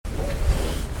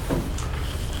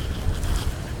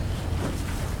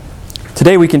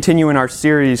Today we continue in our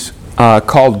series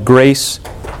called Grace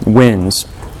Wins.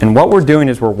 And what we're doing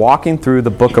is we're walking through the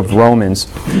book of Romans.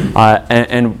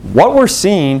 And what we're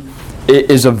seeing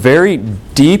is a very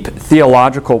deep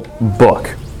theological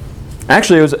book.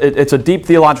 Actually, it's a deep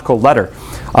theological letter.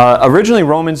 Originally,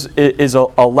 Romans is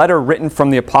a letter written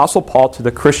from the Apostle Paul to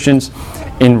the Christians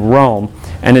in Rome.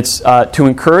 And it's to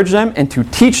encourage them and to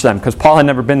teach them, because Paul had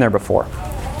never been there before.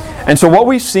 And so what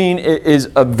we've seen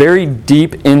is a very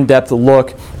deep, in-depth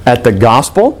look at the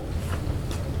gospel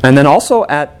and then also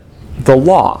at the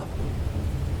law.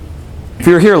 If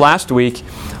you were here last week,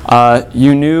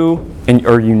 you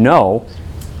know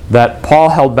that Paul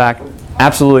held back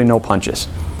absolutely no punches.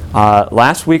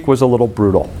 Last week was a little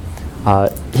brutal.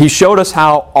 He showed us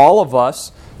how all of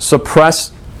us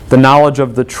suppress the knowledge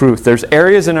of the truth. There's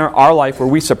areas in our life where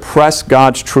we suppress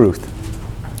God's truth.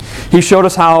 He showed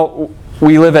us how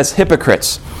we live as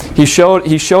hypocrites. He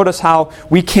showed us how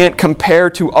we can't compare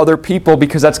to other people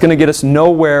because that's going to get us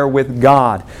nowhere with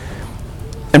God.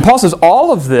 And Paul says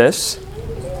all of this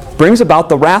brings about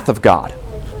the wrath of God.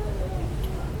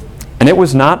 And it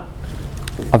was not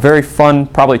a very fun,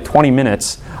 probably 20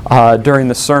 minutes during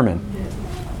the sermon.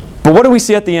 But what do we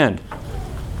see at the end?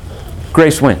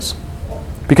 Grace wins.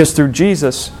 Because through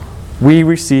Jesus, we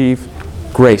receive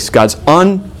grace, God's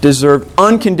undeserved,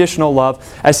 unconditional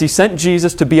love, as He sent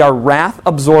Jesus to be our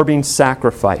wrath-absorbing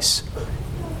sacrifice.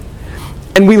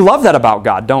 And we love that about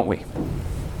God, don't we?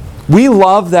 We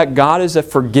love that God is a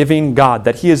forgiving God,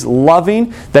 that He is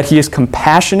loving, that He is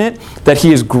compassionate, that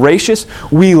He is gracious.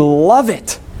 We love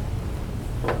it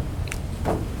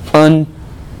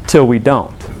until we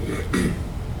don't.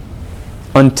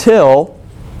 Until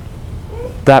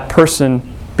that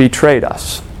person betrayed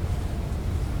us.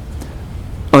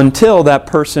 Until that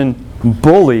person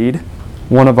bullied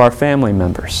one of our family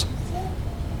members.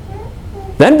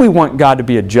 Then we want God to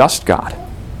be a just God.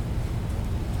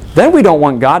 Then we don't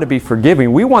want God to be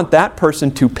forgiving. We want that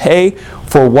person to pay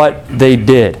for what they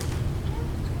did.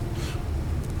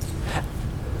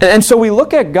 And so we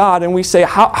look at God and we say,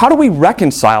 how do we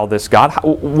reconcile this, God?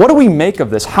 What do we make of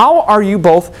this? How are you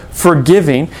both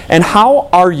forgiving and how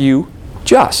are you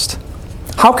just?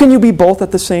 How can you be both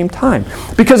at the same time?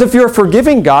 Because if you're a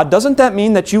forgiving God, doesn't that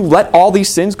mean that you let all these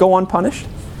sins go unpunished?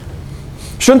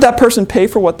 Shouldn't that person pay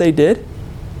for what they did?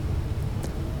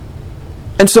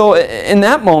 And so in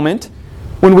that moment,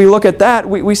 when we look at that,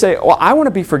 we say, well, I want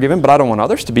to be forgiven, but I don't want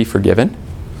others to be forgiven.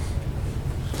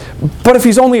 But if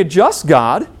He's only a just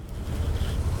God,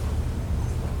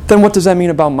 then what does that mean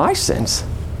about my sins?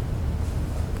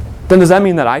 Then does that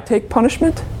mean that I take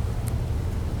punishment?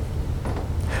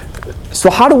 So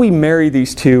how do we marry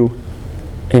these two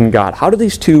in God? How do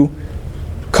these two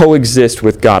coexist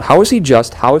with God? How is He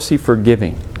just? How is He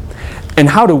forgiving? And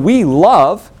how do we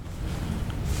love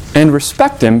and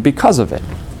respect Him because of it?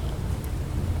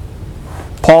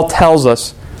 Paul tells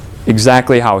us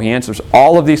exactly how. He answers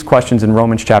all of these questions in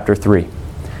Romans chapter 3.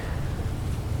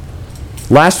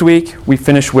 Last week we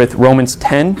finished with Romans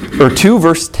 2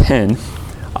 verse 10.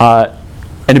 And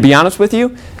to be honest with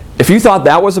you, if you thought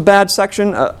that was a bad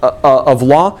section of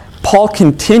law, Paul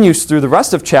continues through the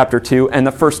rest of chapter 2 and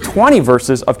the first 20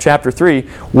 verses of chapter 3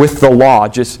 with the law,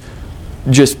 just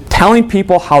telling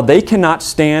people how they cannot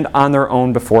stand on their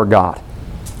own before God.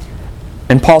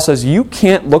 And Paul says, you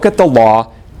can't look at the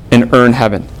law and earn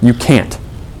heaven. You can't.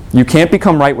 You can't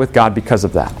become right with God because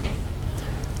of that.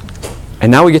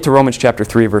 And now we get to Romans chapter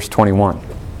 3, verse 21.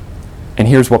 And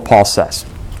here's what Paul says.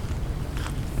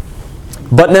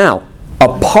 But now,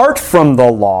 apart from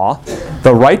the law,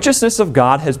 the righteousness of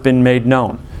God has been made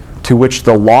known, to which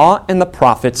the law and the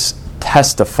prophets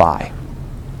testify.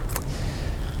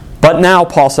 But now,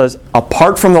 Paul says,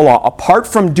 apart from the law, apart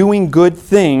from doing good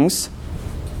things,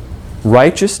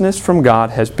 righteousness from God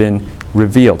has been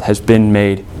revealed, has been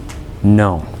made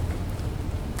known.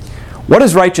 What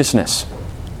is righteousness?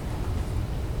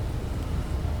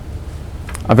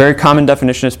 A very common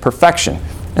definition is perfection,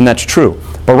 and that's true.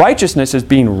 But righteousness is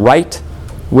being right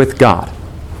with God.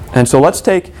 And so let's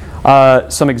take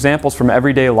some examples from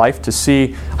everyday life to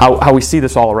see how we see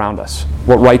this all around us,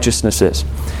 what righteousness is.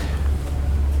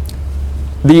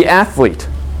 The athlete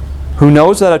who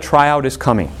knows that a tryout is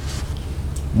coming,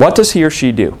 what does he or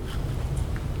she do?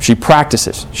 She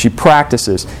practices.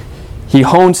 He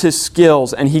hones his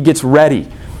skills and he gets ready.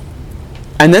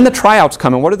 And then the tryouts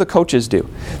come, and what do the coaches do?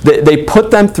 They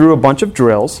put them through a bunch of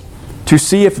drills to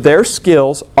see if their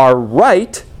skills are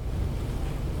right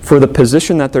for the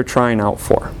position that they're trying out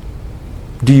for.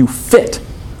 Do you fit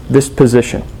this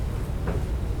position?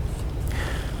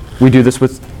 We do this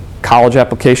with college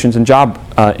applications and job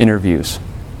interviews.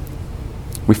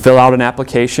 We fill out an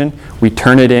application. We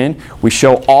turn it in. We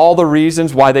show all the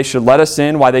reasons why they should let us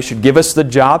in, why they should give us the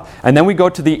job. And then we go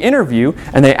to the interview,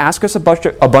 and they ask us a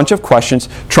bunch of questions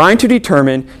trying to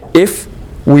determine if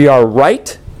we are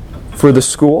right for the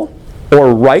school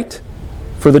or right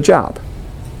for the job.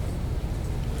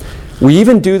 We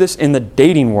even do this in the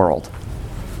dating world.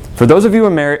 For those of you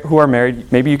who are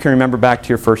married, maybe you can remember back to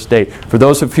your first date. For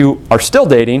those of you who are still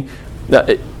dating,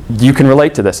 you can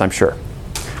relate to this, I'm sure.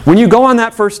 When you go on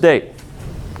that first date,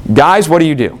 guys, what do?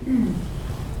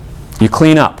 You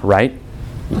clean up, right?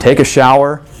 You take a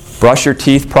shower, brush your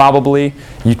teeth probably,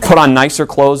 you put on nicer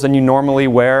clothes than you normally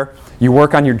wear, you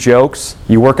work on your jokes,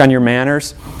 you work on your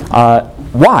manners.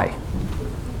 Why?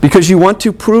 Because you want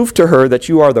to prove to her that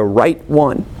you are the right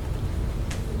one.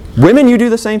 Women, you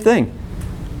do the same thing.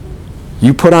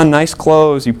 You put on nice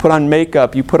clothes, you put on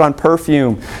makeup, you put on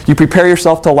perfume, you prepare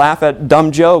yourself to laugh at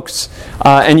dumb jokes,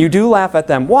 and you do laugh at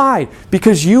them. Why?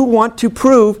 Because you want to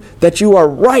prove that you are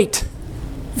right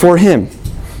for him.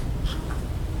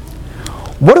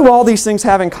 What do all these things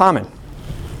have in common?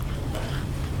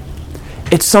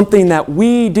 It's something that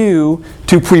we do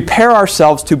to prepare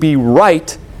ourselves to be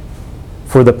right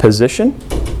for the position,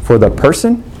 for the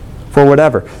person, for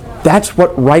whatever. That's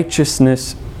what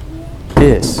righteousness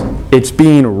is. It's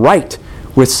being right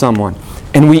with someone.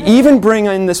 And we even bring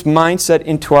in this mindset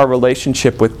into our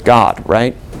relationship with God,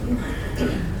 right?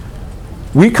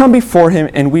 We come before him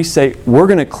and we say, we're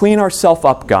going to clean ourselves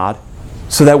up, God,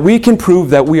 so that we can prove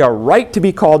that we are right to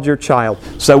be called your child,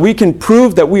 so that we can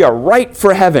prove that we are right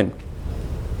for heaven.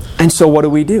 And so what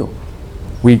do?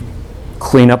 We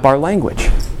clean up our language.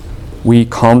 We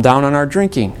calm down on our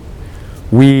drinking.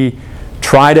 We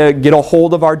try to get a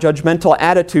hold of our judgmental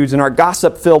attitudes and our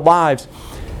gossip-filled lives.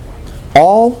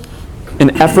 All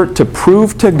an effort to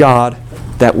prove to God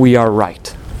that we are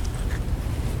right.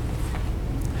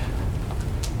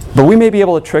 But we may be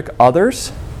able to trick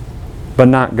others, but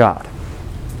not God.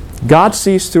 God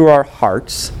sees through our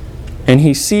hearts, and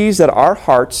he sees that our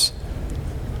hearts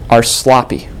are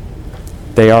sloppy.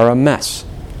 They are a mess.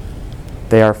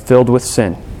 They are filled with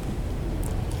sin.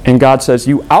 And God says,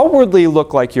 you outwardly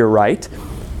look like you're right,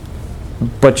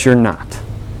 but you're not.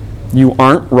 You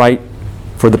aren't right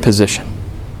for the position.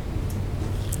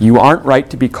 You aren't right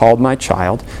to be called my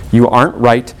child. You aren't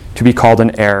right to be called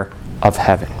an heir of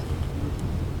heaven.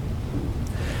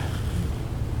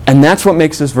 And that's what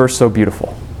makes this verse so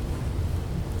beautiful.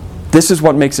 This is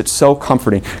what makes it so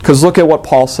comforting. Because look at what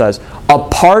Paul says.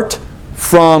 Apart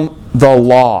from the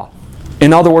law.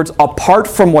 In other words, apart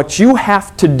from what you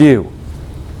have to do.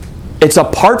 It's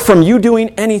apart from you doing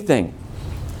anything.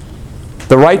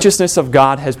 The righteousness of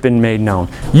God has been made known.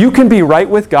 You can be right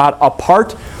with God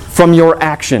apart from your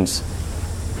actions.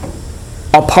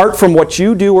 Apart from what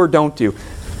you do or don't do.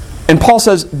 And Paul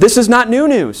says, this is not new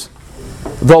news.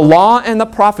 The law and the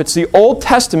prophets, the Old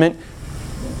Testament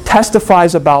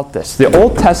testifies about this. The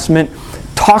Old Testament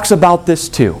talks about this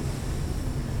too.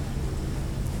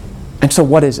 And so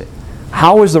what is it?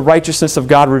 How is the righteousness of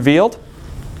God revealed?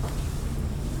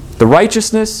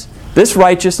 This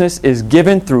righteousness is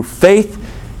given through faith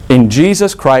in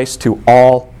Jesus Christ to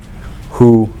all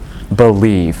who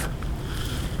believe.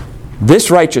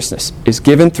 This righteousness is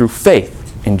given through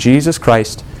faith in Jesus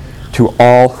Christ to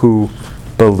all who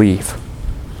believe.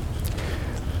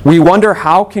 We wonder,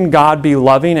 how can God be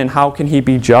loving and how can he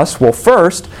be just? Well,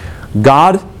 first,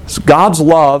 God's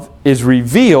love is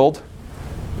revealed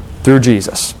through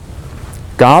Jesus.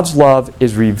 God's love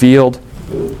is revealed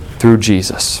through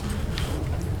Jesus.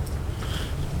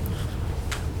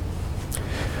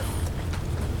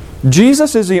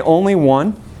 Jesus is the only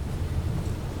one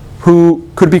who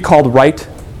could be called right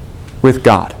with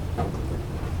God.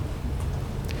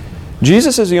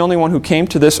 Jesus is the only one who came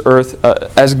to this earth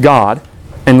as God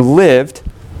and lived,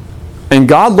 and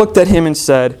God looked at him and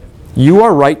said, you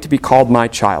are right to be called my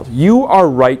child. You are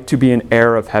right to be an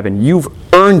heir of heaven. You've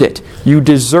earned it. You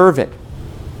deserve it.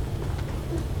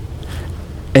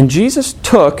 And Jesus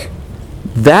took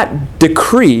that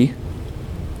decree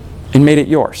and made it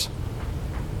yours.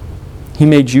 He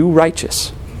made you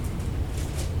righteous.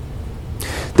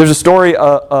 There's a story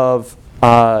of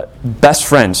best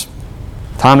friends,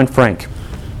 Tom and Frank.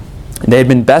 They had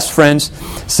been best friends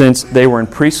since they were in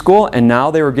preschool, and now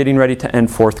they were getting ready to end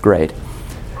 4th grade.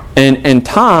 And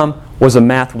Tom was a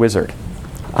math wizard.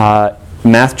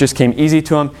 Math just came easy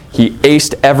to him. He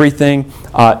aced everything.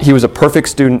 He was a perfect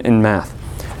student in math.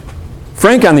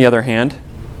 Frank, on the other hand,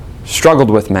 struggled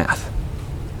with math.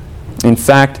 In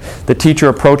fact, the teacher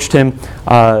approached him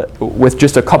with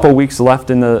just a couple weeks left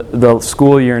in the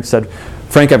school year and said,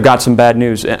 Frank, I've got some bad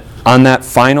news. On that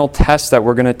final test that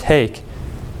we're going to take,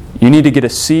 You need to get a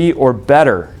C or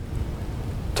better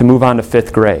to move on to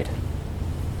 5th grade.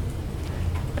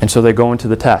 And so they go into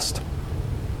the test.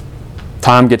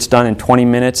 Tom gets done in 20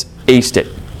 minutes, aced it.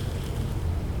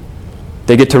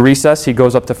 They get to recess. He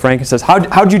goes up to Frank and says,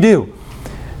 how'd you do?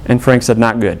 And Frank said,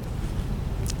 not good.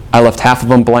 I left half of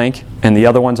them blank, and the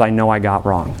other ones I know I got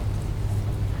wrong.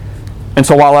 And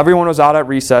so while everyone was out at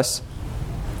recess,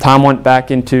 Tom went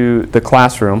back into the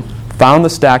classroom, found the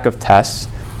stack of tests,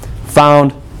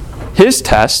 found his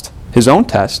test, his own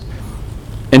test,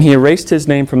 and he erased his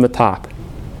name from the top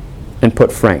and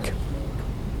put Frank.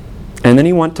 And then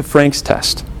he went to Frank's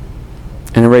test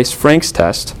and erased Frank's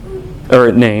test,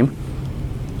 or name,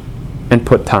 and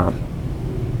put Tom.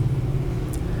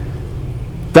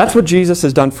 That's what Jesus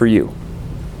has done for you.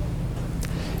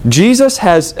 Jesus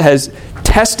has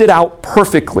tested out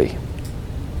perfectly.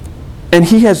 And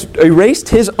he has erased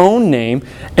his own name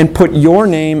and put your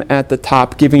name at the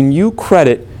top, giving you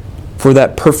credit for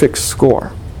that perfect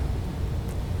score.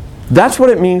 That's what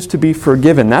it means to be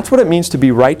forgiven. That's what it means to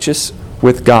be righteous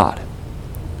with God.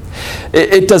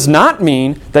 It does not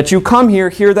mean that you come here,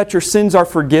 hear that your sins are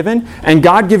forgiven, and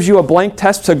God gives you a blank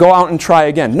test to go out and try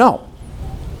again. No.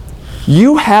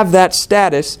 You have that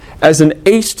status as an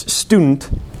aced student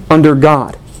under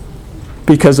God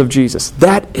because of Jesus.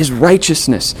 That is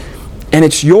righteousness, and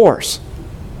it's yours.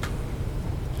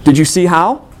 Did you see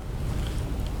how?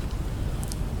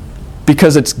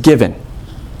 Because it's given.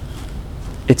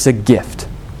 It's a gift.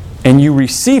 And you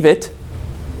receive it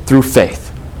through faith.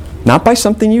 Not by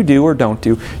something you do or don't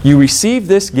do. You receive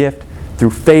this gift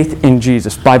through faith in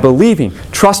Jesus. By believing,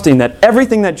 trusting that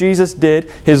everything that Jesus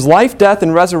did, His life, death,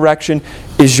 and resurrection,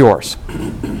 is yours.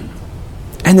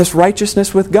 And this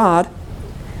righteousness with God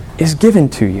is given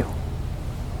to you.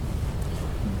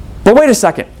 But wait a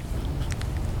second.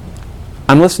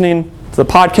 I'm listening to the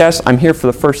podcast. I'm here for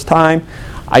the first time.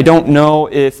 I don't know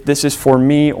if this is for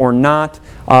me or not.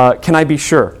 Can I be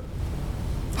sure?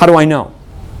 How do I know?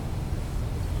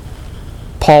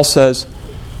 Paul says,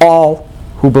 all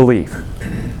who believe.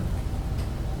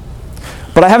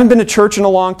 But I haven't been to church in a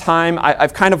long time.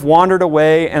 I've kind of wandered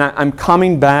away, and I'm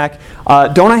coming back.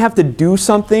 Don't I have to do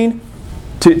something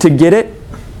to get it?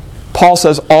 Paul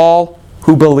says, all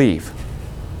who believe.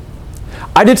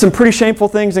 I did some pretty shameful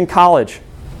things in college.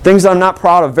 Things that I'm not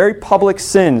proud of. Very public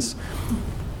sins.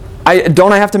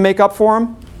 Don't I have to make up for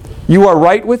them? You are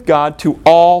right with God to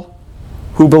all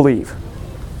who believe.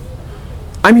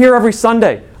 I'm here every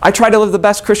Sunday. I try to live the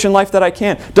best Christian life that I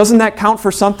can. Doesn't that count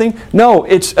for something? No,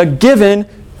 it's a given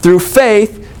through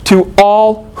faith to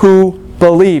all who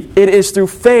believe. It is through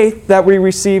faith that we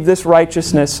receive this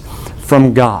righteousness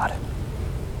from God.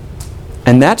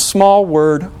 And that small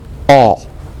word, all,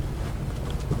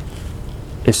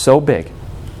 is so big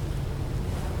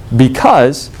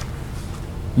because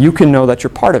you can know that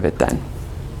you're part of it then.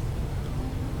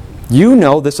 You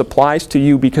know this applies to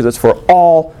you because it's for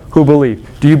all who believe.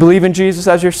 Do you believe in Jesus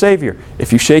as your Savior?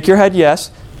 If you shake your head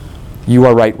yes, you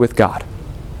are right with God.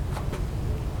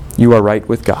 You are right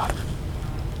with God.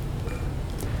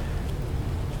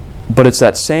 But it's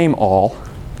that same all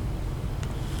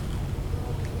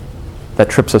that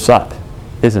trips us up,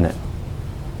 isn't it?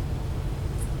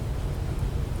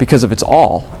 Because if it's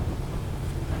all,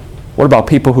 what about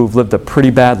people who've lived a pretty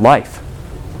bad life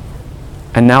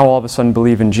and now all of a sudden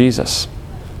believe in Jesus?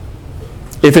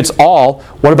 If it's all,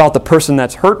 what about the person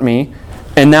that's hurt me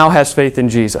and now has faith in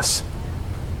Jesus?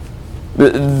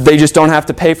 They just don't have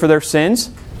to pay for their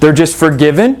sins? They're just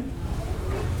forgiven?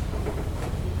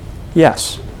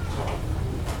 Yes.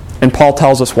 And Paul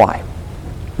tells us why.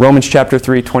 Romans chapter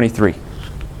 3:23.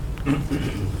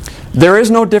 There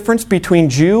is no difference between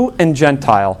Jew and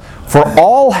Gentile, for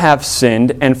all have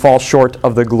sinned and fall short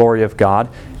of the glory of God,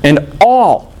 and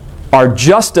all are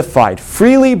justified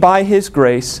freely by His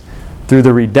grace through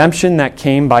the redemption that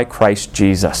came by Christ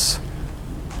Jesus.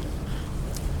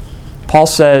 Paul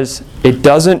says it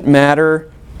doesn't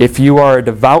matter if you are a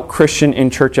devout Christian in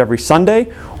church every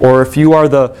Sunday or if you are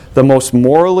the most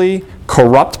morally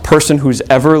corrupt person who's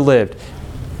ever lived.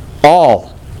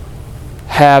 All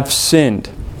have sinned.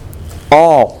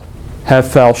 All have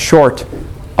fell short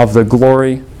of the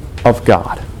glory of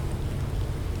God.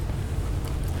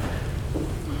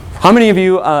 How many of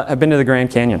you have been to the Grand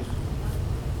Canyon?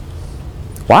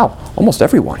 Wow, almost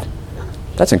everyone.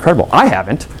 That's incredible. I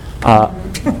haven't.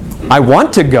 I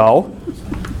want to go.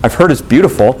 I've heard it's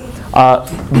beautiful.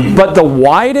 But the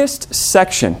widest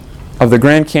section of the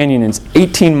Grand Canyon is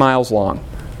 18 miles long.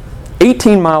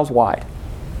 18 miles wide.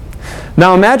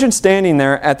 Now imagine standing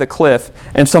there at the cliff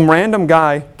and some random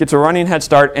guy gets a running head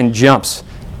start and jumps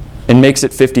and makes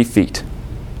it 50 feet.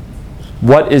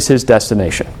 What is his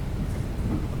destination?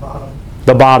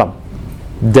 The bottom.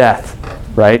 Death.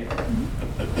 Right?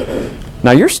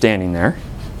 Now you're standing there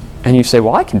and you say,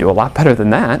 well, I can do a lot better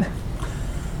than that.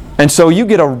 And so you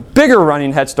get a bigger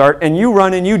running head start and you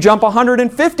run and you jump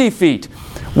 150 feet.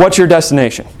 What's your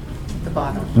destination? The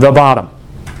bottom. The bottom.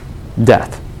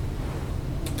 Death.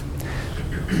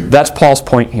 That's Paul's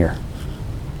point here.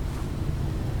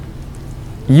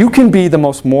 You can be the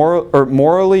most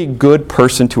morally good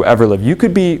person to ever live. You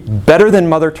could be better than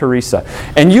Mother Teresa.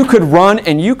 And you could run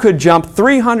and you could jump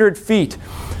 300 feet.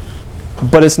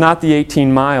 But it's not the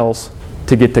 18 miles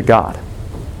to get to God.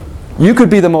 You could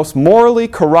be the most morally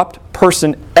corrupt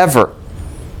person ever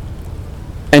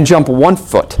and jump 1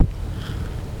 foot.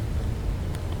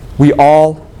 We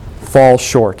all fall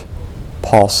short,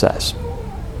 Paul says.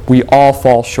 We all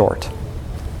fall short.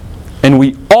 And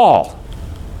we all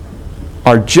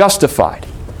are justified,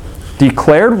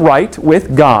 declared right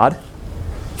with God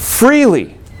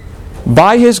freely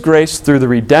by His grace through the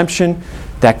redemption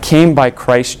that came by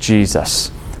Christ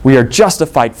Jesus. We are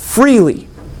justified freely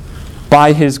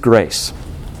by His grace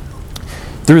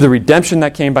through the redemption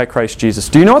that came by Christ Jesus.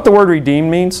 Do you know what the word redeem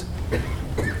means?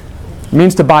 It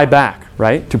means to buy back,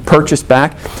 right? To purchase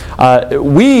back.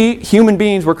 We, human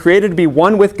beings, were created to be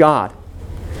one with God.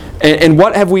 And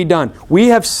what have we done? We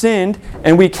have sinned,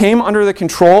 and we came under the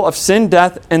control of sin,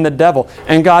 death, and the devil.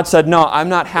 And God said, no, I'm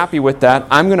not happy with that.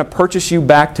 I'm going to purchase you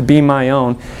back to be my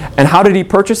own. And how did He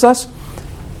purchase us?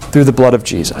 Through the blood of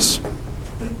Jesus.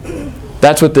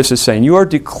 That's what this is saying. You are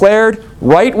declared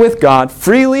right with God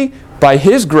freely by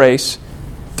His grace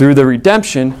through the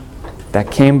redemption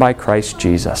that came by Christ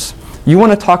Jesus. You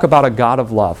want to talk about a God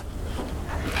of love?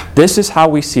 This is how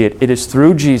we see it. It is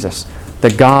through Jesus, the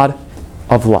God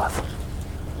of love.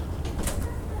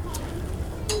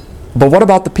 But what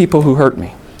about the people who hurt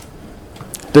me?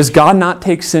 Does God not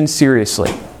take sin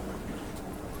seriously?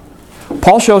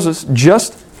 Paul shows us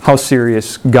just how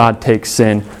serious God takes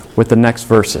sin with the next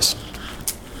verses.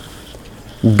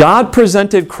 God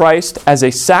presented Christ as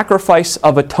a sacrifice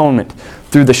of atonement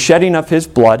through the shedding of His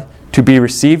blood to be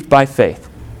received by faith.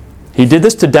 He did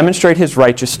this to demonstrate His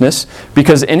righteousness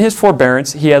because in His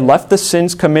forbearance He had left the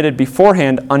sins committed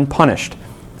beforehand unpunished.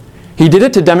 He did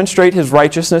it to demonstrate His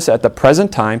righteousness at the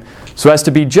present time so as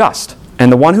to be just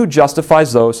and the one who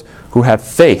justifies those who have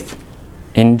faith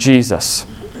in Jesus.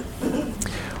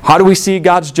 How do we see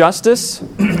God's justice?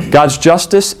 God's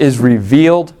justice is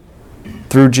revealed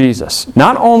through Jesus.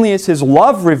 Not only is His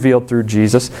love revealed through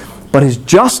Jesus, but His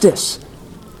justice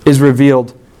is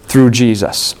revealed through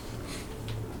Jesus.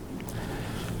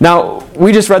 Now,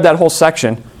 we just read that whole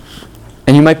section,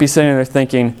 and you might be sitting there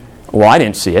thinking, well, I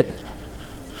didn't see it.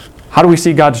 How do we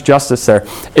see God's justice there?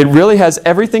 It really has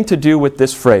everything to do with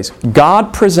this phrase.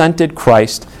 God presented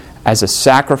Christ as a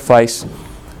sacrifice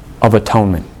of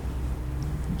atonement.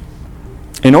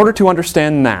 In order to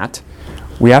understand that,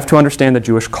 we have to understand the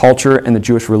Jewish culture and the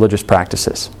Jewish religious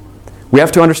practices. We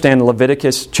have to understand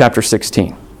Leviticus chapter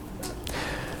 16.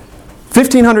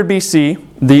 1500 BC,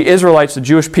 the Israelites, the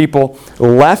Jewish people,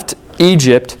 left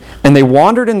Egypt and they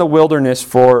wandered in the wilderness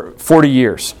for 40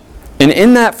 years. And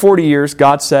in that 40 years,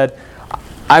 God said,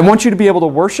 I want you to be able to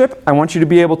worship. I want you to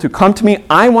be able to come to me.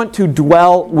 I want to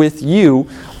dwell with you.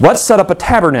 Let's set up a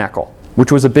tabernacle,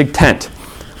 which was a big tent.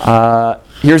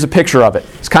 Here's a picture of it.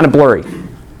 It's kind of blurry.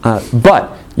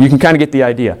 But you can kind of get the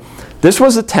idea. This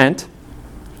was a tent,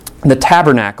 the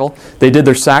tabernacle. They did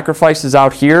their sacrifices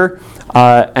out here.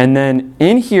 And then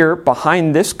in here,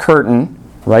 behind this curtain,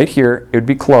 right here, it would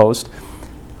be closed.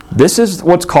 This is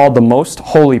what's called the most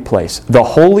holy place, the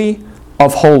Holy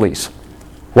of Holies.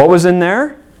 What was in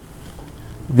there?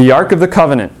 The Ark of the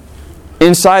Covenant.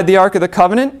 Inside the Ark of the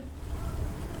Covenant,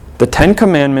 the 10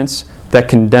 Commandments that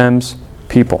condemns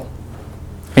people.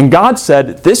 And God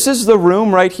said, this is the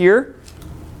room right here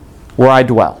where I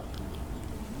dwell.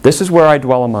 This is where I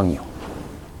dwell among you.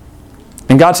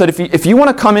 And God said, if you want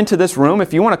to come into this room,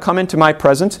 if you want to come into my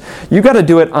presence, you've got to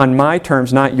do it on my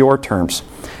terms, not your terms.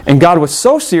 And God was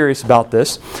so serious about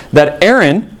this that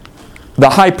Aaron,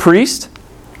 the high priest,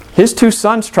 his 2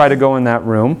 sons try to go in that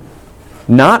room,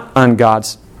 not on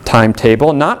God's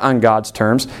timetable, not on God's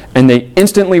terms, and they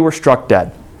instantly were struck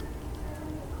dead.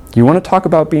 You want to talk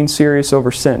about being serious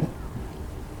over sin?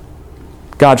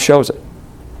 God shows it.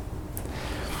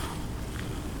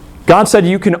 God said,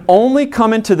 you can only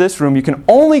come into this room, you can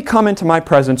only come into my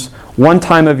presence one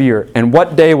time of year. And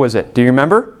what day was it? Do you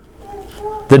remember?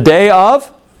 The Day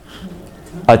of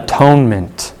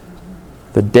Atonement.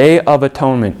 The Day of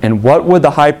Atonement. And what would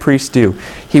the high priest do?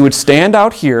 He would stand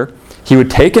out here, he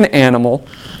would take an animal,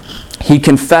 he'd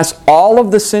confess all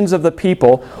of the sins of the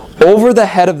people over the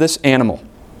head of this animal.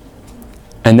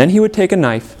 And then he would take a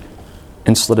knife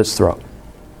and slit its throat.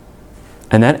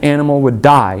 And that animal would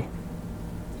die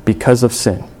because of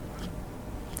sin.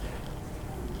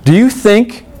 Do you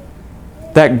think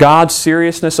that God's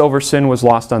seriousness over sin was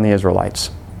lost on the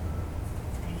Israelites?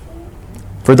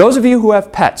 For those of you who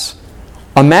have pets,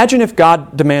 imagine if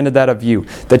God demanded that of you,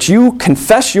 that you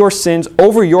confess your sins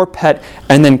over your pet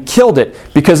and then killed it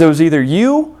because it was either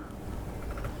you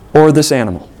or this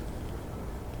animal.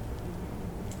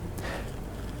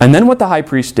 And then what the high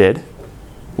priest did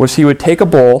was he would take a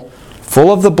bowl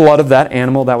full of the blood of that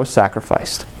animal that was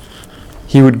sacrificed.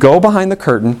 He would go behind the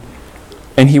curtain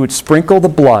and he would sprinkle the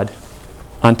blood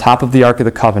on top of the Ark of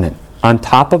the Covenant, on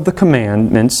top of the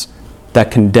commandments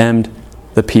that condemned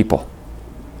the people.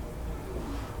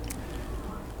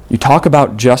 You talk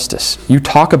about justice. You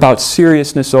talk about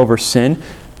seriousness over sin.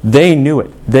 They knew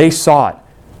it. They saw it.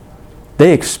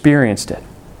 They experienced it.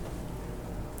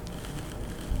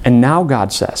 And now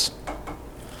God says,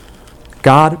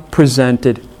 God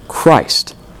presented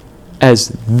Christ as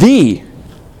the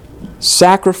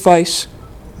sacrifice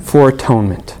for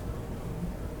atonement.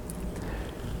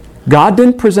 God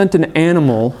didn't present an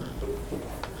animal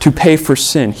to pay for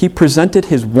sin. He presented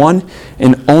His one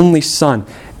and only Son.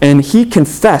 And He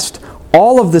confessed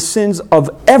all of the sins of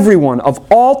everyone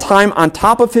of all time on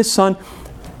top of His Son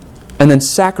and then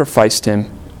sacrificed Him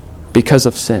because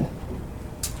of sin.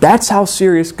 That's how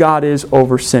serious God is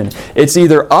over sin. It's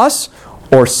either us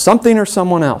or something or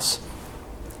someone else.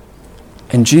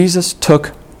 And Jesus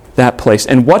took that place.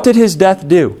 And what did His death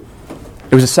do?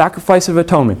 It was a sacrifice of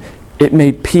atonement. It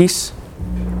made peace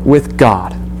with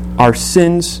God. Our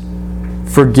sins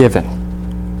forgiven.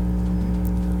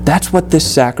 That's what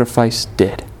this sacrifice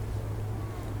did.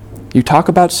 You talk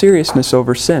about seriousness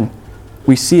over sin.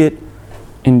 We see it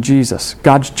in Jesus.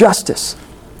 God's justice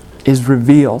is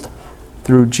revealed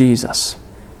through Jesus.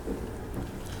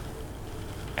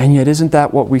 And yet, isn't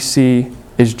that what we see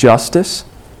is justice?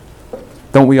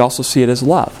 Don't we also see it as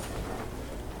love?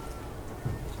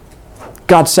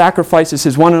 God sacrifices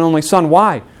His one and only Son.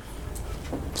 Why?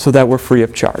 So that we're free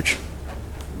of charge.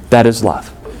 That is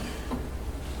love.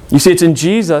 You see, it's in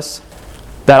Jesus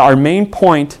that our main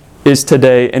point is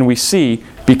today, and we see,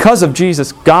 because of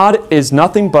Jesus, God is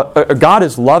nothing but God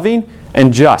is loving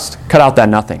and just. Cut out that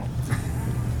nothing.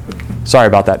 Sorry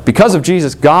about that. Because of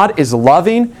Jesus, God is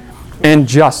loving and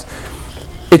just.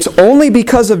 It's only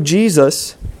because of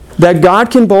Jesus that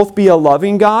God can both be a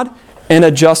loving God and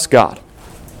a just God.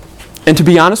 And to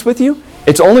be honest with you,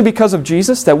 it's only because of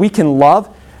Jesus that we can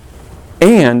love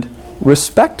and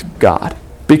respect God.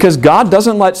 Because God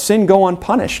doesn't let sin go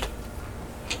unpunished.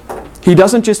 He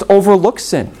doesn't just overlook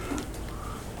sin.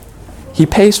 He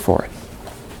pays for it.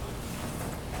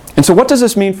 And so what does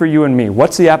this mean for you and me?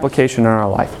 What's the application in our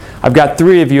life? I've got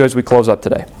 3 of you as we close up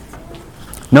today.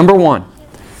 Number 1,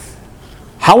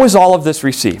 how is all of this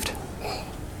received?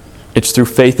 It's through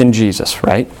faith in Jesus,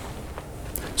 right?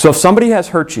 So if somebody has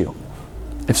hurt you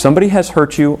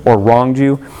or wronged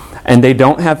you, and they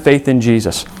don't have faith in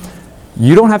Jesus,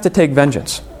 you don't have to take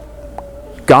vengeance.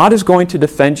 God is going to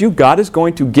defend you. God is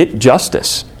going to get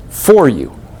justice for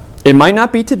you. It might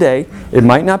not be today. It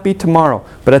might not be tomorrow.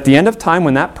 But at the end of time,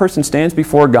 when that person stands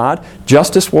before God,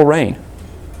 justice will reign.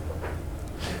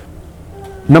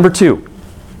 Number 2,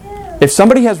 if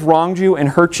somebody has wronged you and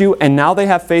hurt you, and now they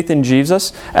have faith in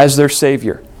Jesus as their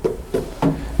Savior,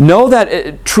 know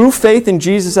that true faith in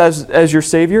Jesus as your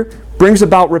Savior brings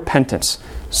about repentance.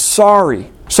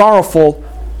 Sorrowful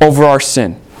over our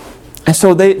sin. And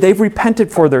so they've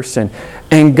repented for their sin.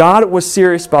 And God was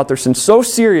serious about their sin. So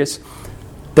serious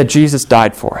that Jesus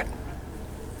died for it.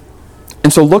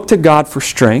 And so look to God for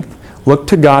strength. Look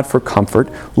to God for comfort.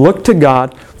 Look to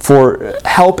God for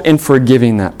help in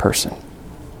forgiving that person.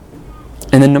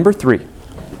 And then number 3,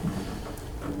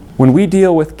 when we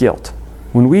deal with guilt,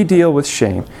 when we deal with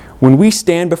shame, when we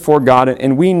stand before God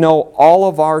and we know all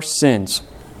of our sins,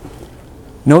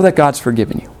 know that God's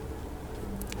forgiven you.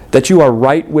 That you are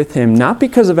right with Him, not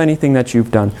because of anything that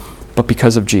you've done, but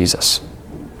because of Jesus.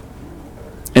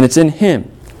 And it's in Him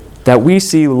that we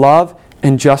see love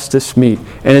and justice meet.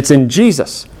 And it's in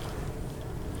Jesus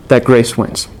that grace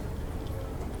wins.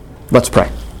 Let's pray.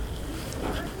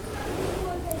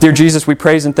 Dear Jesus, we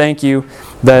praise and thank You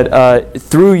that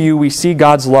through You we see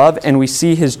God's love and we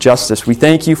see His justice. We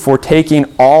thank You for taking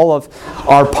all of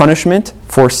our punishment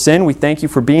for sin. We thank You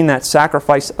for being that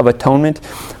sacrifice of atonement.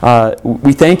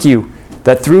 We thank You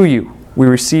that through You we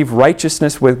receive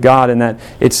righteousness with God and that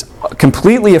it's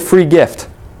completely a free gift.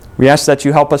 We ask that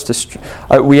You help us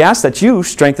we ask that You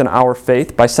strengthen our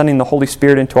faith by sending the Holy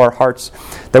Spirit into our hearts,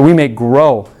 that we may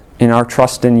grow in our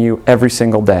trust in You every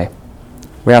single day.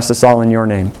 We ask this all in Your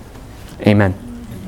name. Amen.